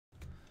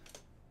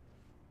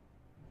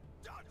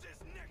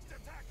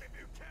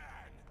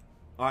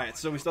Alright,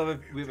 so we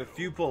have a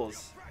few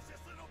pulls.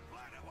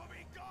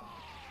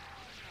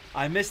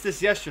 I missed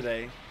this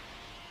yesterday.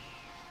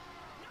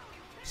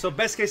 So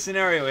best case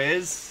scenario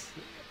is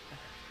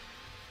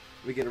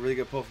we get a really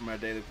good pull from our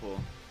daily pull.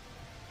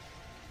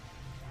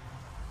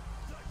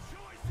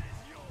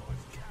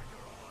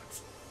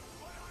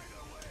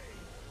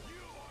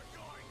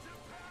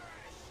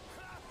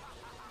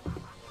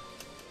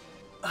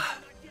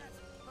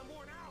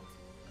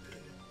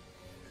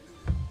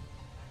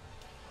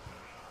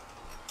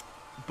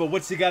 But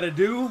what's he got to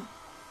do?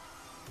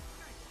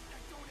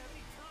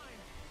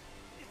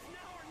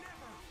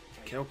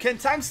 Kill Ken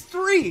times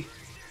 3.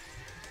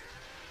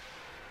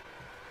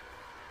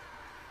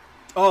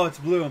 Oh, it's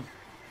blue.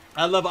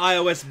 I love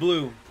iOS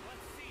blue.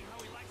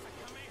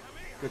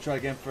 Go try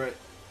again for it.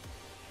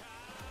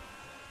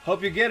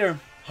 Hope you get her.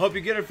 Hope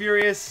you get her,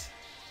 Furious.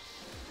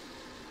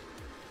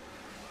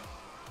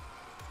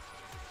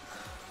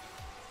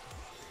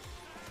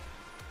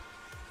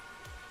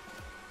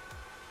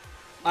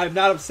 I'm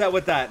not upset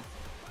with that.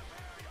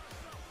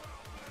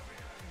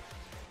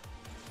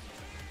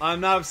 I'm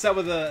not upset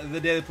with the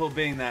daily pull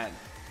being that.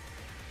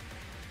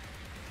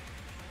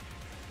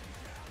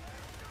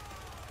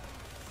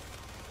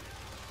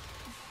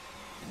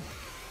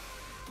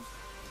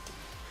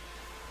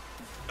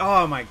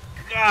 Oh my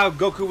god,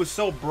 Goku was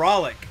so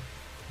brawlic.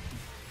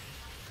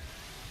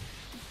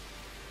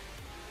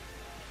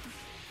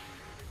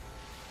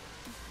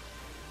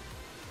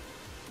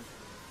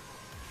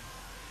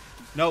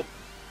 Nope.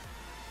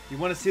 You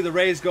want to see the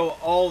rays go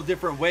all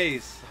different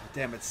ways. Oh,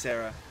 damn it,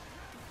 Sarah.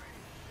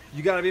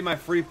 You gotta be my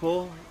free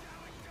pull.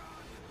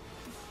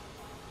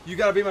 You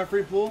gotta be my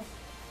free pull.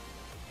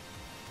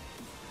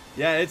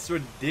 Yeah, it's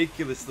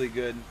ridiculously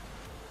good.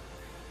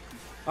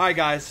 Alright,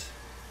 guys.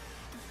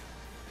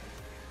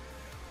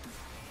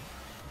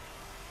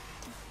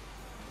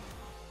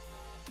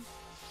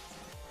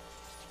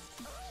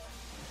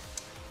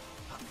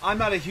 I'm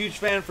not a huge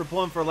fan for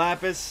pulling for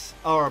Lapis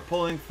or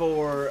pulling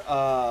for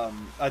a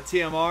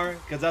TMR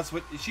because that's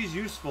what she's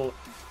useful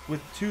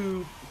with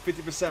 2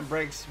 50%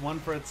 breaks, 1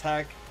 for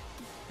attack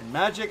and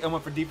magic and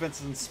 1 for defense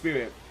and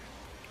spirit,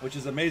 which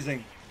is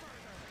amazing.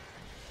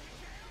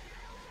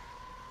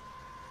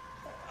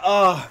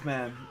 Oh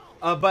man,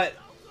 but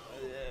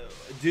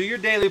do your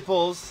daily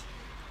pulls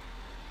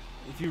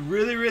if you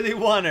really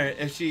want her.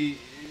 If you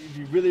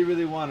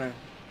really want her.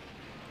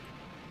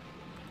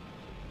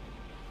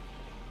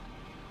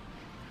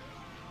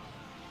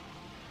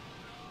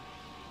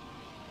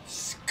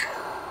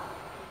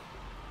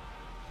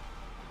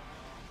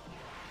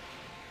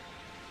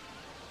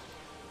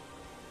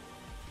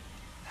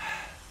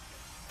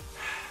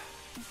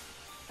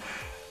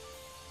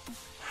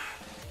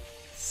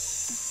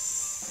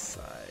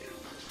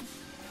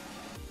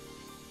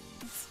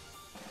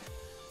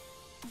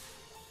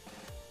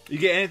 You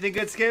get anything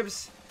good,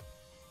 Skips?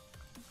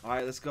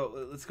 Alright, let's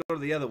go to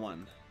the other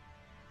one.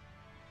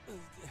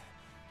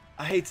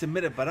 I hate to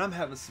admit it, but I'm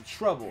having some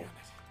trouble.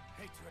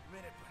 Hate to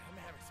admit it, but I'm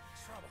having some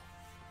trouble.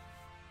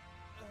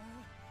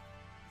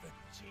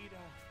 Vegeta.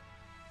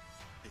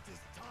 It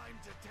is time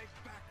to take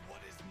back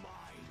what is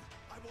mine.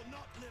 I will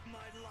not live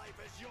my life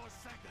as your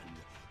second.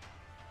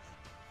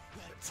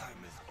 That time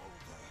is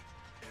over.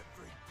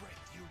 Every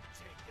breath you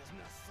take is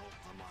an assault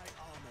to my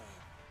honor.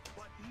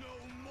 But no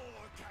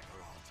more,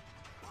 Kakarot.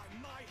 By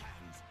my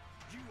hands,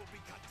 you will be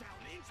cut down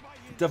inch by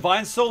inch.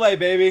 Divine Soleil,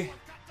 baby.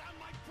 Cut down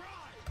my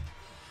pride.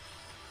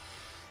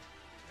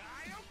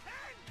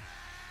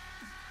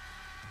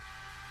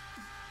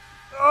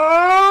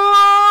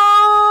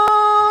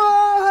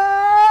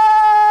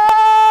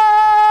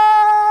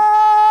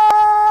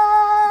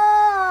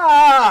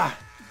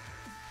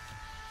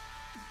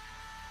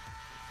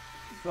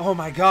 Oh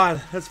my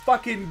god, let's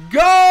fucking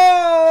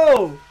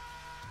go!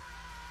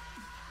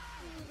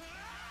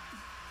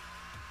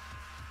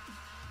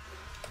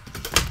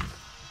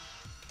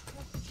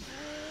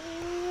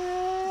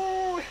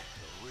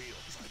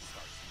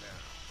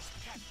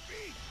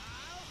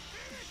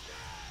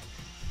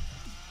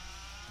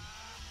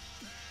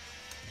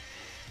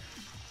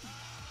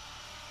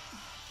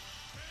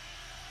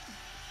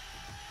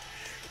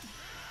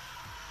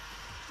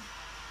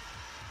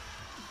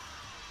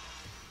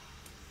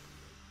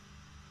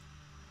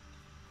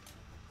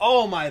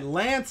 Oh my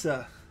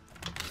Lanta!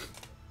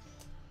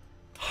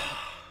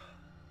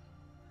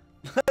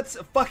 Let's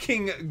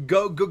fucking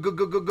go. We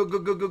didn't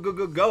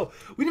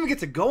even get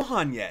to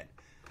Gohan yet.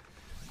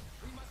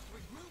 We must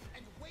regroup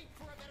and wait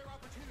for a better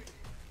opportunity.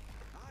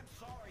 I'm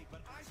sorry,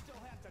 but I still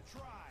have to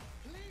try.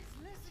 Please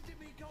listen to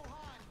me,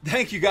 Gohan.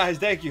 Thank you guys,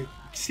 thank you.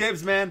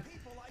 Skips, man.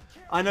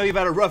 I know you've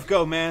had a rough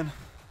go, man.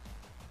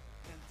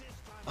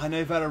 I know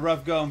you've had a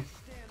rough go.